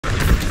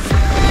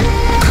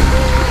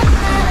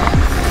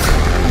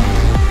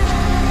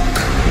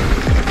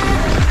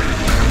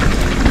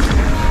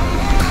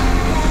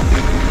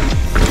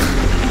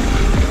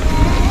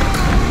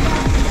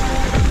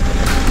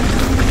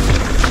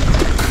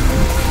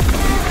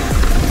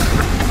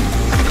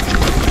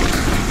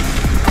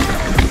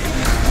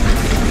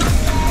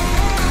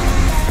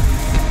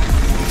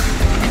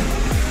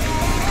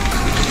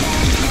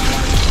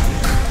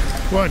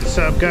What's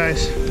up,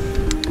 guys?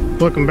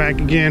 Welcome back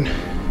again.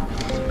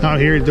 Out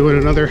here doing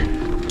another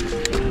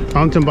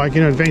mountain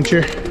biking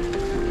adventure.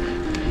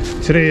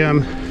 Today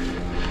I'm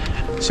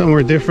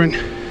somewhere different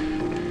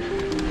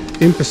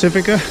in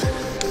Pacifica,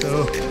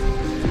 so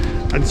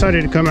I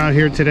decided to come out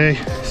here today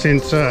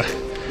since the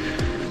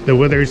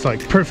weather is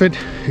like perfect.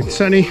 It's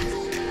sunny.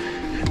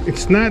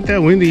 It's not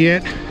that windy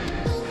yet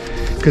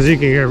because it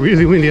can get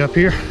really windy up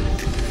here.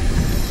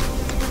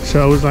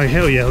 So I was like,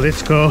 hell yeah,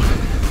 let's go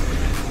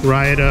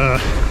ride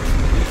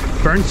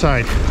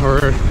Burnside,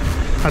 or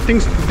I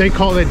think they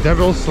call it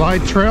Devil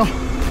Slide Trail.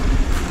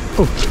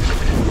 Oh.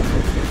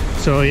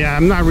 So yeah,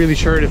 I'm not really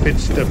sure if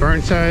it's the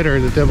Burnside or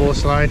the Devil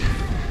Slide.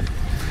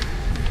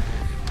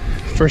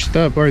 First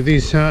up are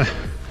these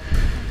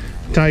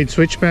tied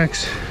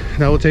switchbacks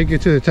that will take you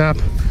to the top.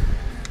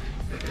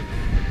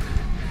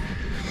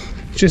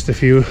 Just a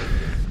few,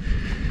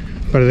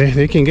 but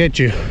they can get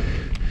you.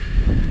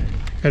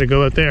 Gotta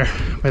go up there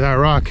by that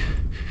rock,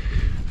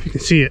 if you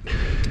can see it.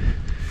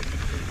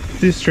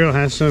 This trail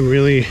has some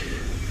really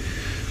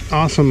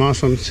awesome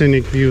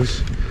scenic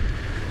views,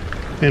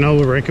 and I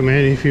would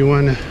recommend, if you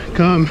want to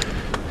come,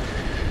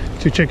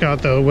 to check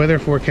out the weather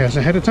forecast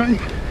ahead of time.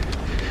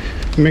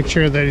 Make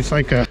sure that it's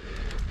like a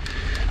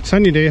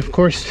sunny day, of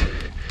course,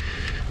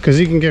 because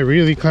it can get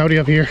really cloudy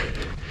up here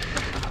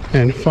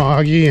and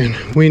foggy and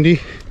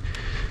windy.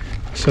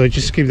 So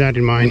just keep that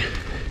in mind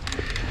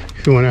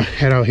if you want to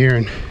head out here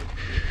and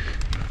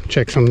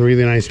check some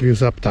really nice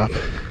views up top.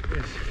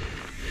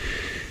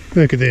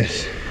 Look at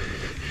this.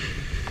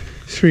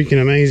 It's freaking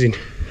amazing.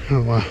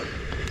 Oh wow.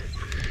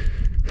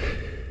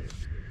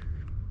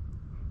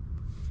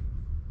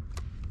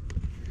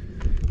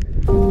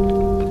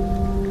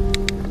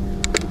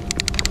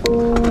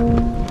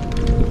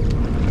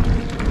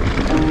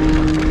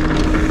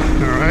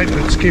 All right,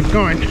 let's keep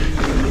going.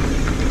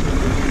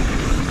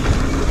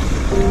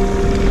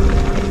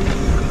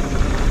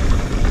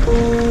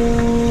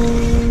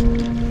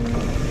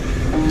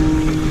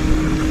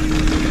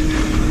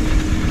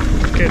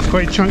 It's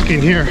quite chunky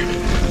in here,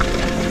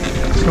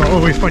 so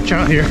always watch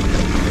out here.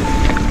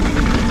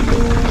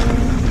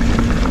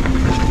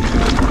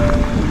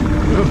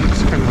 Oh,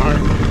 it's kind of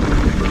hard.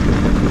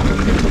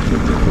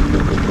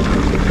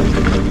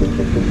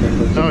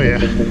 Oh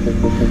yeah,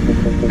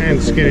 and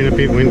it's getting a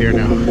bit windier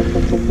now.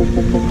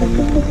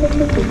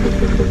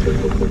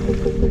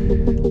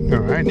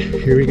 All right,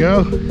 here we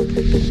go.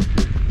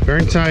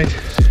 Burnside.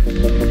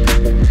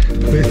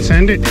 Let's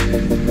send it.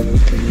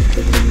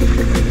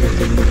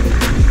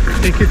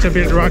 I think it's a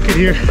bit rocky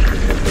here.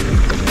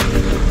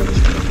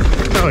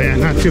 Oh yeah,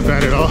 not too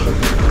bad at all.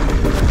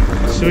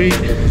 Sweet.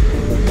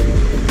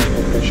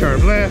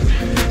 Sharp left.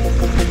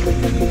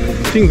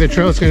 I think the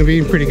trail is going to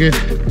be pretty good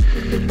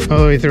all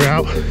the way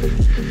throughout.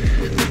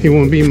 It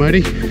won't be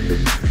muddy,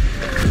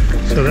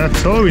 so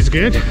that's always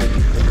good.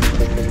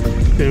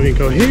 Then we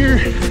go here.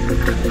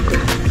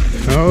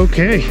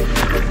 Okay,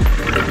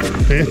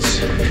 let's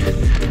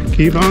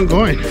keep on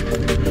going.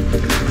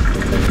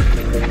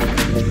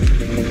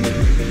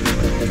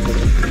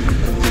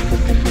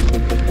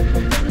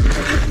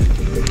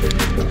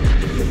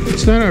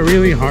 It's not a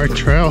really hard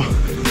trail.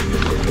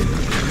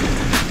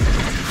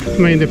 I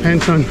mean, it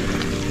depends on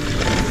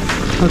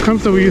how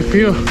comfortable you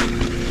feel,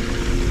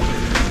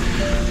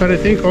 but I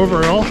think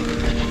overall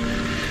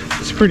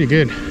it's pretty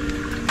good.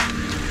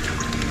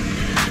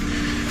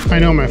 I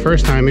know my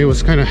first time it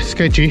was kind of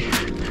sketchy,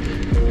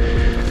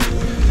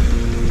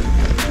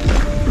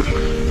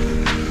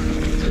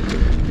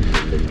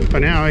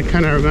 but now I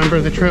kind of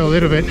remember the trail a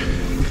little bit,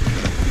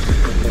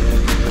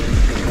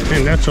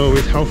 and that's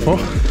always helpful.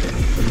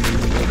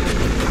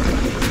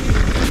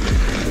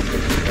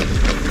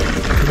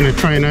 I'm gonna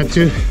try not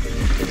to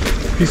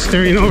be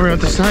staring over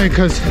at the side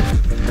because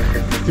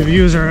the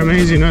views are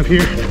amazing up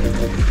here,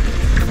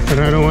 but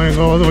I don't want to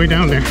go all the way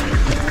down there.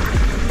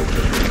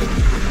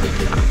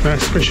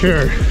 That's for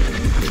sure.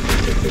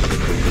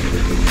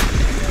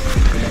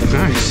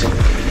 Nice.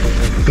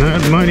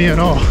 Not muddy at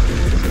all.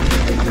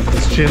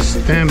 It's just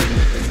damn.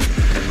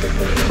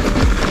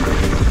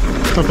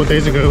 A couple of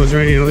days ago it was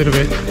raining a little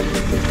bit.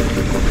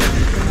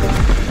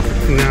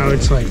 Now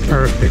it's like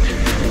perfect.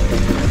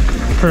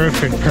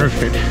 Perfect.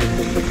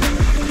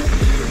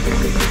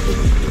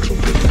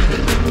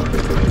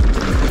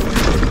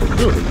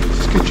 Ooh,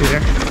 let's get you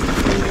there.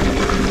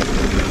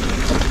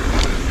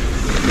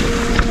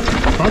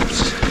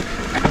 Oops.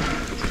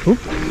 Oop,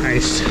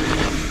 nice.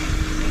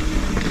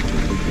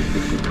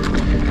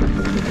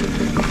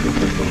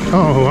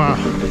 Oh wow,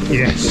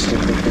 yes.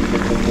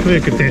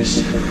 Look at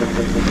this.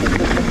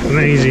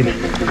 Amazing.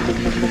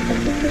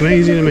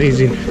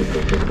 Amazing.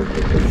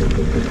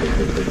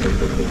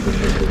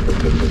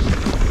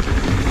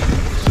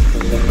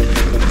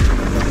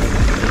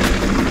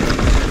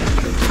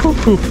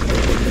 Woo-hoo.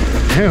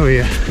 Hell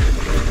yeah.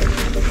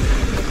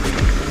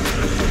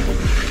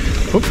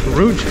 Oop,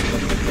 root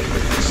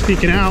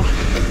sneaking out.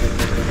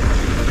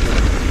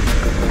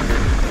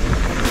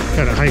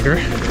 Got a hiker.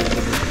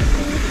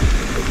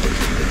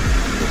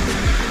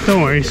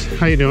 Don't worry.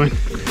 How you doing?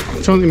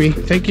 It's only me.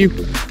 Thank you.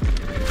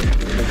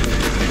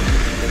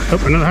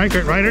 Oh, another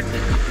hiker, rider.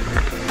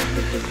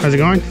 How's it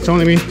going? It's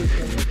only me.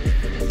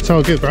 It's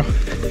all good, bro.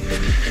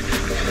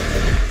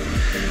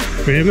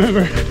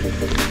 Remember,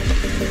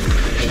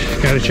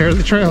 gotta share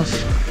the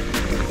trails.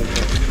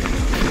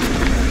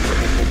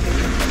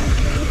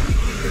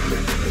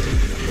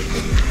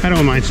 I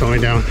don't mind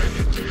slowing down.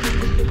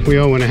 We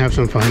all want to have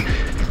some fun.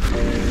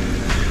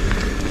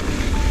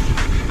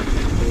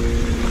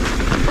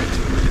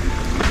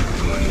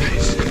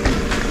 Nice.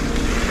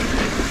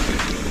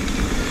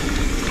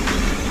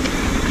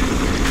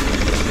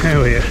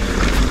 Hell yeah.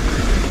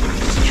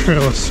 This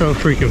trail is so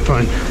freaking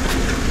fun.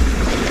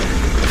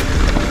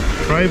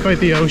 Right by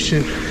the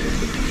ocean.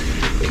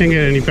 Can't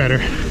get any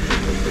better.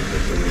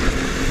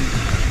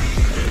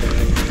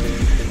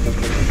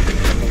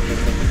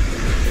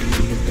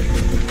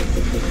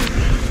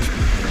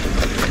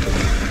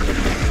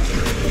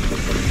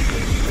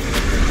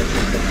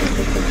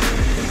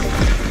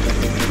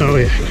 Oh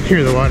yeah, you can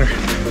hear the water.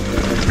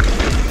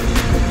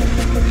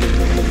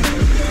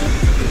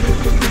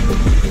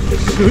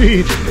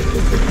 Sweet.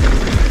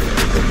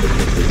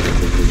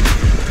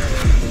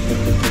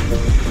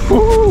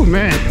 Oh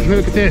man,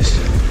 look at this.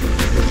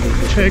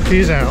 Check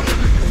these out.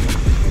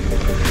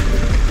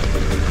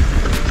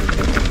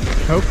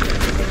 Oh,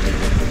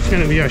 it's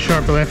gonna be a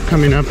sharp left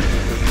coming up.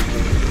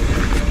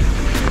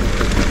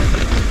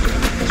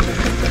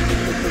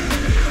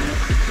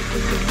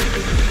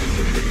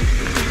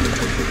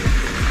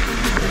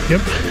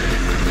 Yep.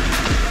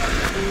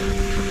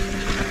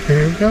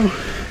 There we go.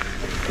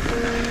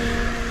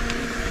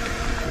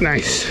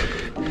 Nice.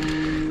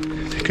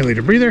 Take a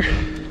little breather.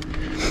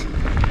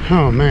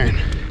 Oh man.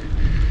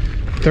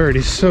 Third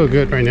is so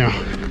good right now.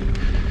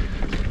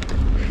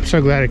 I'm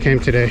so glad it came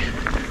today.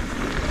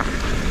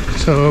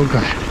 So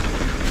glad.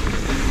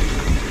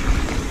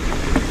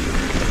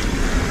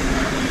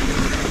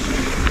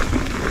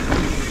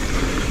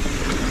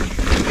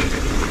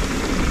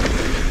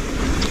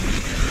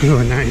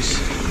 Oh, nice.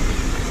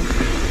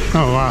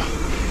 Oh wow,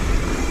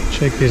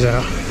 check these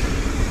out.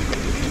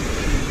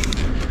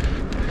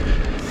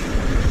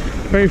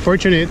 Very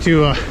fortunate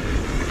to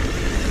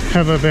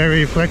have a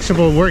very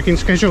flexible working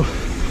schedule.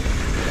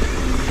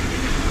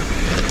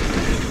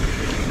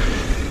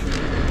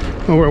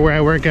 Or where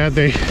I work at,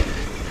 they're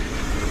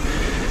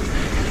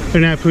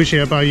not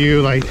pushy about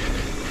you like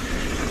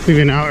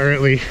leaving out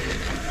early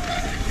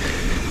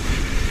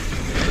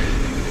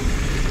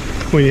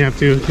when you have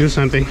to do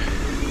something.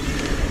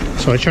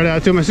 So I shout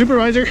out to my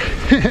supervisor.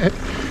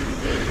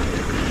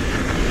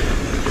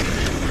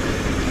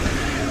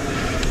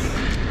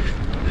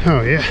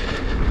 Oh yeah,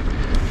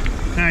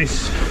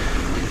 nice.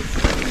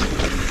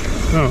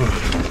 Oh,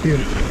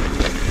 beautiful.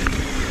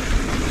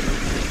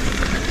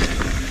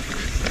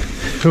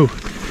 Oh,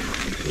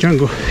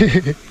 jungle.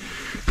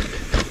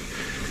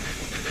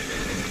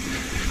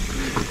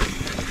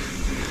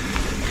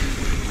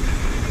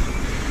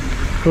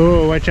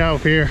 Oh, watch out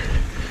here.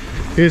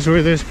 This is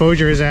where the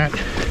exposure is at.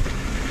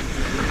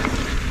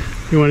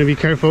 You want to be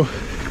careful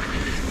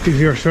if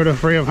you're sort of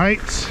afraid of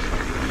heights.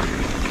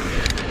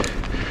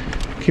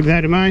 Keep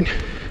that in mind.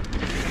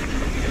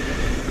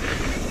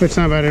 But it's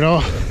not bad at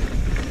all.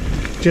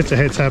 Just a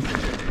heads up.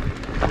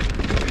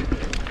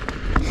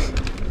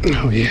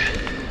 Oh yeah.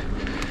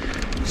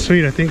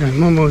 Sweet, I think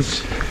I'm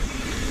almost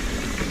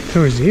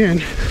towards the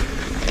end.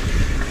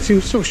 It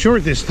seems so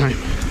short this time.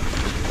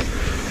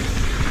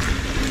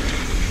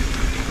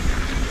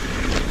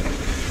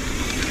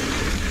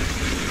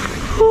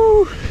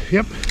 Whew.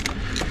 Yep.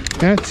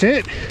 That's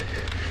it.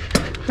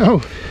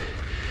 Oh,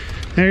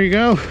 there you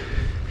go.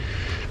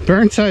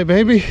 Burnside,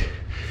 baby.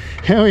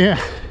 Hell yeah.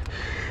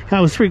 That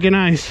was freaking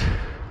nice.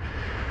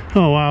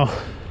 Oh wow.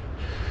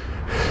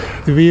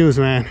 The views,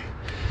 man.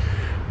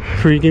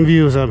 Freaking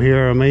views up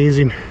here are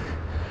amazing.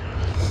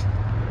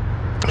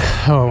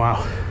 Oh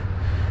wow.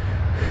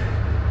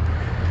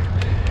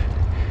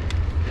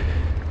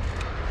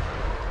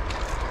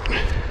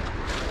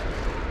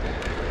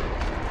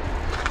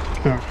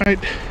 All right.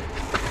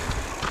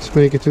 Let's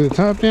make it to the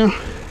top now.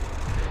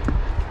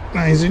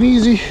 Nice and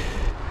easy.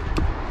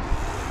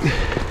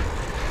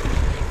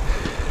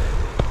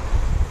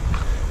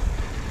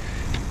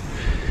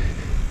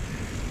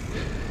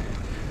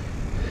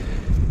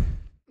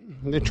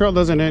 The trail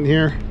doesn't end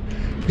here.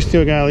 We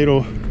still got a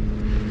little,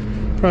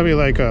 probably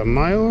like a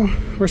mile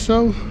or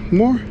so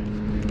more,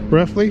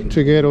 roughly,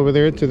 to get over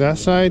there to that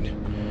side.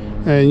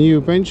 And you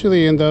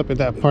eventually end up at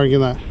that parking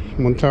lot,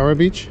 Montara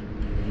Beach.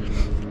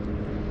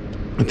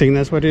 I think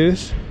that's what it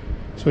is.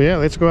 So yeah,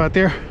 let's go out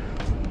there.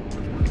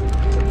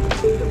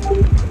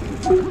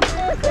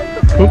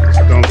 Oops,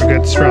 don't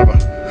forget Strava.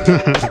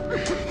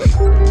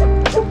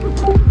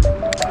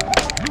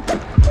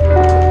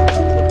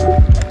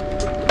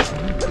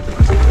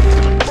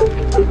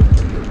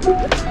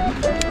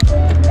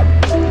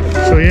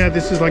 So yeah,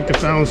 this is like the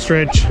final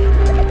stretch.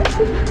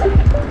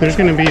 There's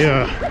gonna be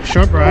a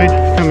sharp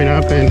ride coming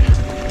up and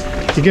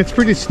it gets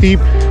pretty steep,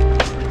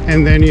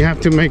 and then you have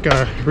to make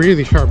a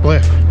really sharp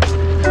left.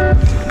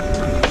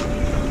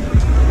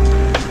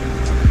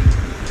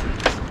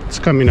 It's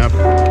coming up.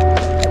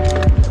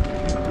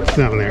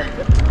 down there.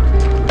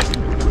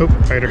 Oh,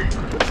 fighter.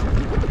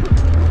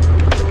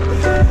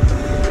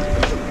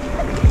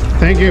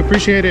 Thank you,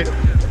 appreciate it.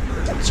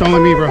 It's only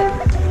me, bro.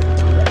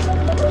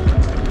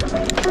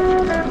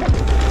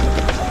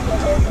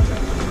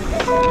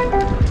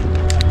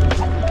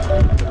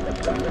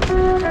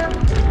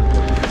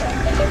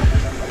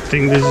 I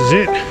think this is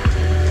it.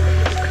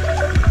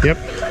 Yep.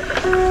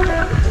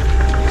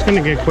 It's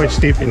gonna get quite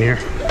steep in here.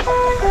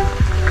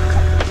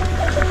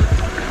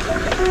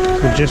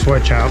 So just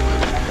watch out.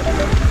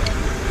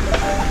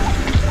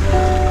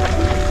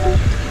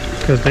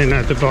 Because then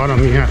at the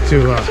bottom you have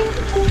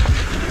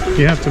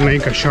to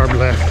make a sharp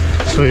left.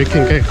 So it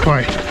can get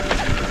quite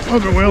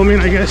overwhelming,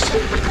 I guess.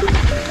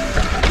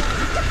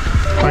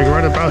 Like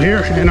right about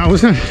here, and I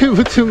was not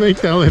able to make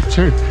that left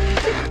turn.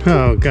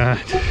 Oh God.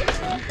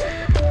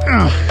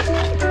 Oh.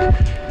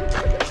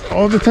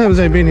 All the times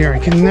I've been here, I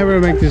can never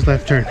make this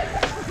left turn.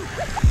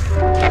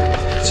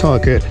 It's all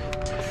good.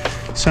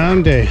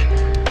 Someday.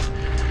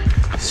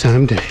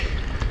 Someday.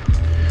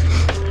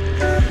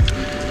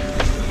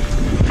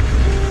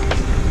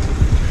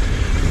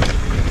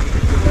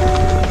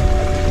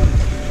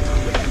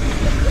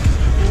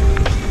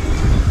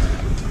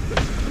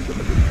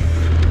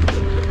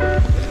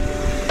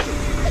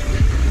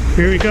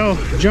 Here we go,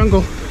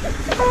 jungle.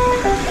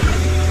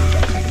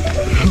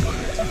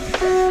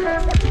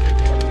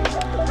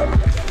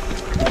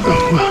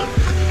 Oh, wow.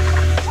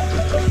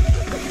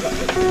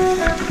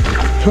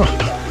 Oh.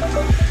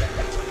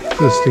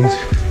 Those things.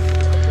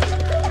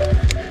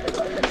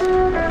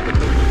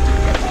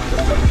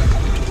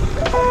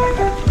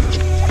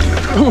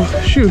 Oh,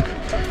 shoot.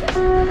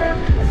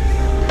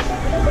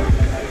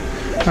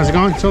 How's it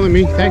going? It's only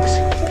me, thanks.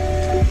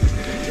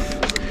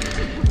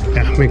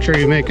 Yeah, make sure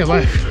you make a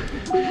left.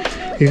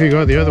 If you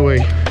go the other way,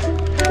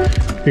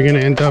 you're gonna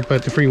end up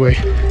at the freeway.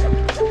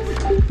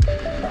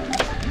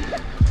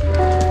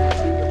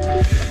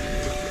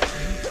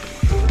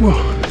 Whoa,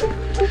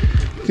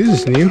 this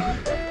is new.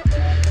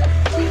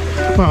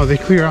 Wow, they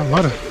clear out a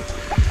lot of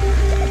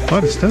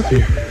stuff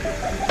here.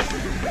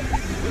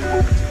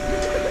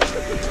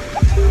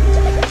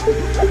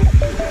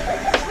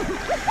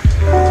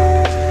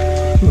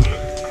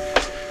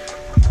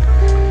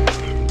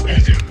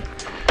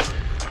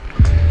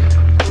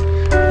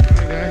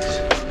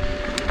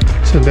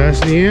 So that's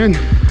the end.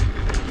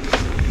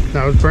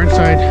 That was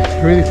Burnside.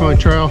 Really fun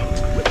trail.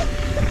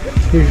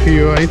 If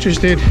you're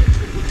interested,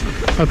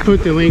 I'll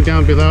put the link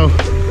down below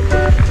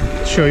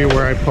to show you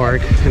where I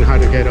park and how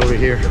to get over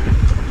here.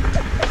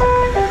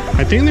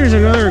 I think there's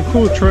another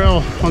cool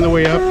trail on the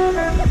way up.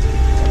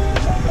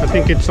 I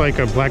think it's like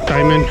a black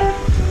diamond.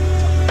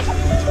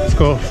 It's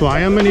called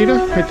Fly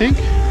Amanita, I think.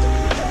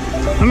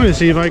 I'm gonna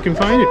see if I can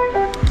find it.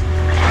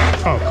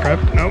 Oh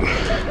crap, no.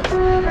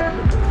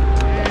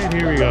 And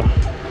here we go.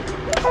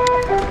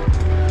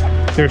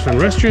 There's some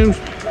restrooms.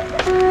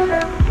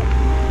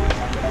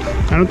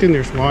 I don't think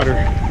there's water.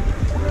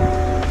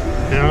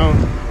 Now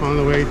on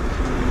the way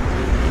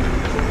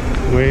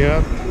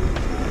up.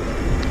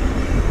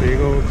 Big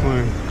old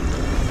climb.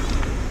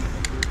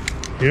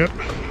 Yep,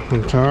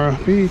 Montara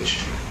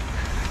Beach.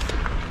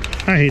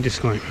 I hate this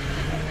climb.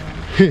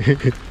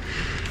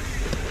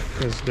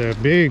 Because the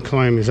big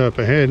climb is up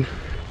ahead.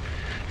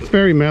 It's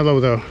very mellow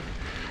though.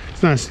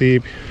 It's not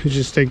steep. You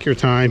just take your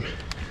time.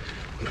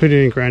 Put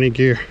it in granny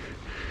gear.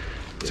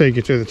 Take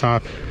you to the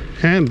top.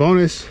 And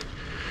bonus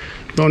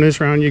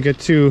round, you get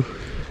to,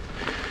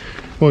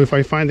 well, if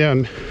I find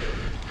that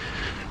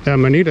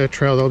Manita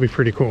trail, that'll be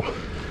pretty cool.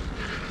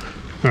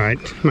 All right,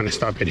 I'm gonna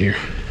stop it here.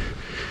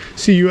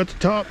 See you at the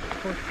top.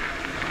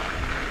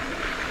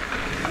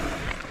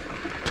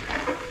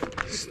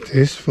 Is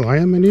this Fly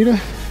Amanita?